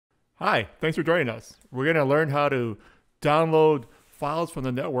Hi, thanks for joining us. We're going to learn how to download files from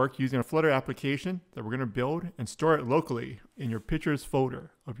the network using a Flutter application that we're going to build and store it locally in your Pictures folder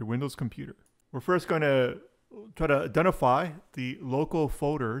of your Windows computer. We're first going to try to identify the local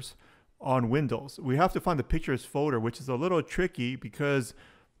folders on Windows. We have to find the Pictures folder, which is a little tricky because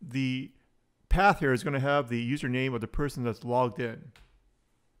the path here is going to have the username of the person that's logged in.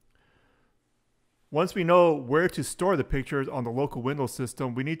 Once we know where to store the pictures on the local Windows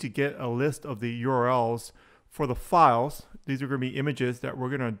system, we need to get a list of the URLs for the files. These are going to be images that we're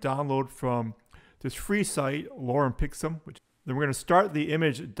going to download from this free site, Lorem Pixum. Then we're going to start the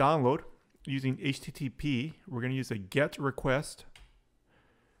image download using HTTP. We're going to use a GET request.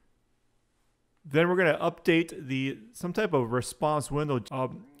 Then we're going to update some type of response window.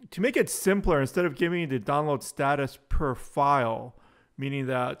 To make it simpler, instead of giving the download status per file, meaning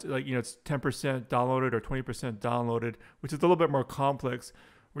that it's 10% downloaded or 20% downloaded, which is a little bit more complex.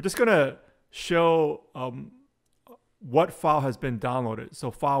 We're just going to show what file has been downloaded.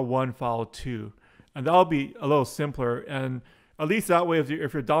 So file 1, file 2. And that'll be a little simpler. And at least that way, if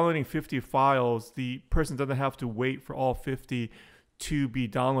you're downloading 50 files, the person doesn't have to wait for all 50 to be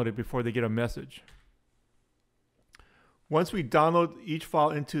downloaded before they get a message. Once we download each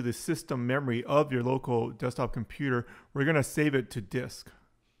file into the system memory of your local desktop computer, we're going to save it to disk.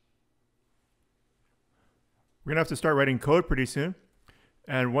 We're going to have to start writing code pretty soon.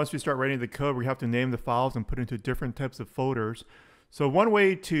 And once we start writing the code, we have to name the files and put into different types of folders. So one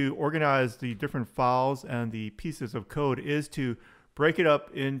way to organize the different files and the pieces of code is to break it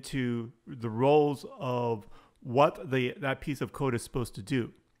up into the roles of what that piece of code is supposed to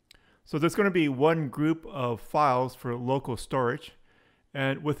do. So there's going to be one group of files for local storage.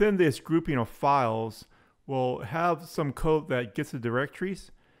 And within this grouping of files, we'll have some code that gets the directories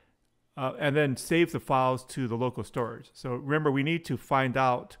and then saves the files to the local storage. So remember, we need to find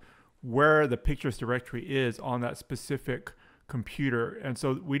out where the pictures directory is on that specific computer. And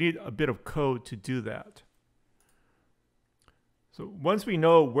so we need a bit of code to do that. So once we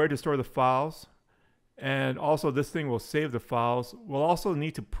know where to store the files, and also this thing will save the files, we'll also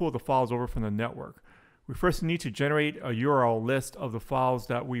need to pull the files over from the network. We first need to generate a URL list of the files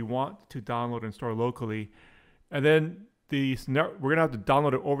that we want to download and store locally. And then we're going to have to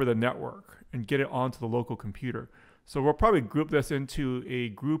download it over the network and get it onto the local computer. So we'll probably group this into a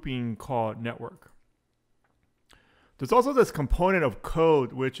grouping called network. There's also this component of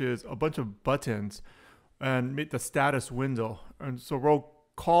code, which is a bunch of buttons and the status window. And so we'll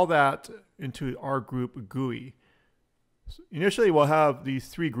call that into our group GUI. So initially, we'll have these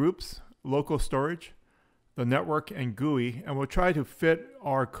three groups: local storage, the network, and GUI, and we'll try to fit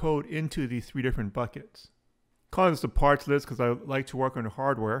our code into these three different buckets. Calling this a parts list because I like to work on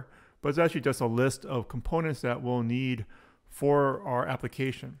hardware, but it's actually just a list of components that we'll need for our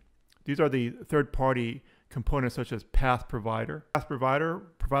application. These are the third-party components such as Path Provider. Path Provider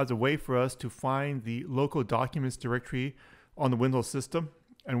provides a way for us to find the local documents directory on the Windows system.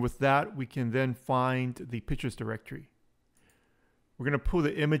 And with that, we can then find the pictures directory. We're going to pull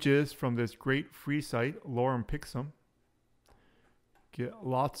the images from this great free site, Lorem Pixum. Get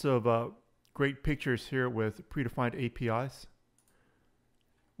lots of great pictures here with predefined APIs.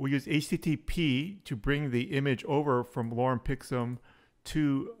 We use HTTP to bring the image over from Lorem Pixum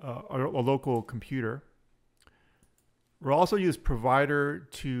to a local computer. We'll also use Provider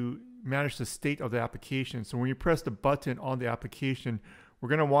to manage the state of the application. So when you press the button on the application, we're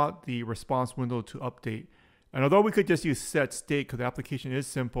going to want the response window to update. And although we could just use set state because the application is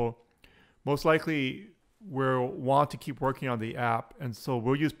simple, most likely we'll want to keep working on the app. And so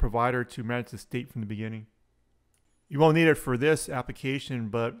we'll use Provider to manage the state from the beginning. You won't need it for this application,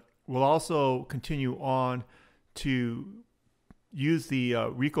 but we'll also continue on to use the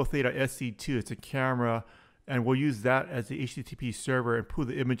Ricoh Theta SC2. It's a camera, and we'll use that as the HTTP server and pull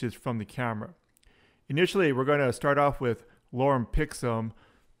the images from the camera. Initially, we're going to start off with Lorem Pixum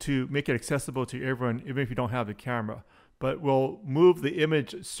to make it accessible to everyone, even if you don't have the camera. But we'll move the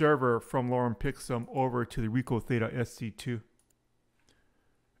image server from Lorem Pixum over to the Ricoh Theta SC2.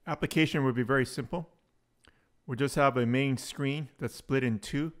 Application would be very simple. We'll just have a main screen that's split in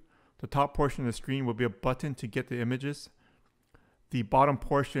two. The top portion of the screen will be a button to get the images. The bottom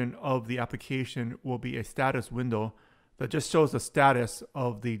portion of the application will be a status window that just shows the status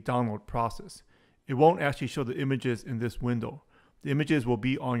of the download process. It won't actually show the images in this window. The images will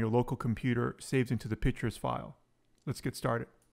be on your local computer saved into the pictures file. Let's get started.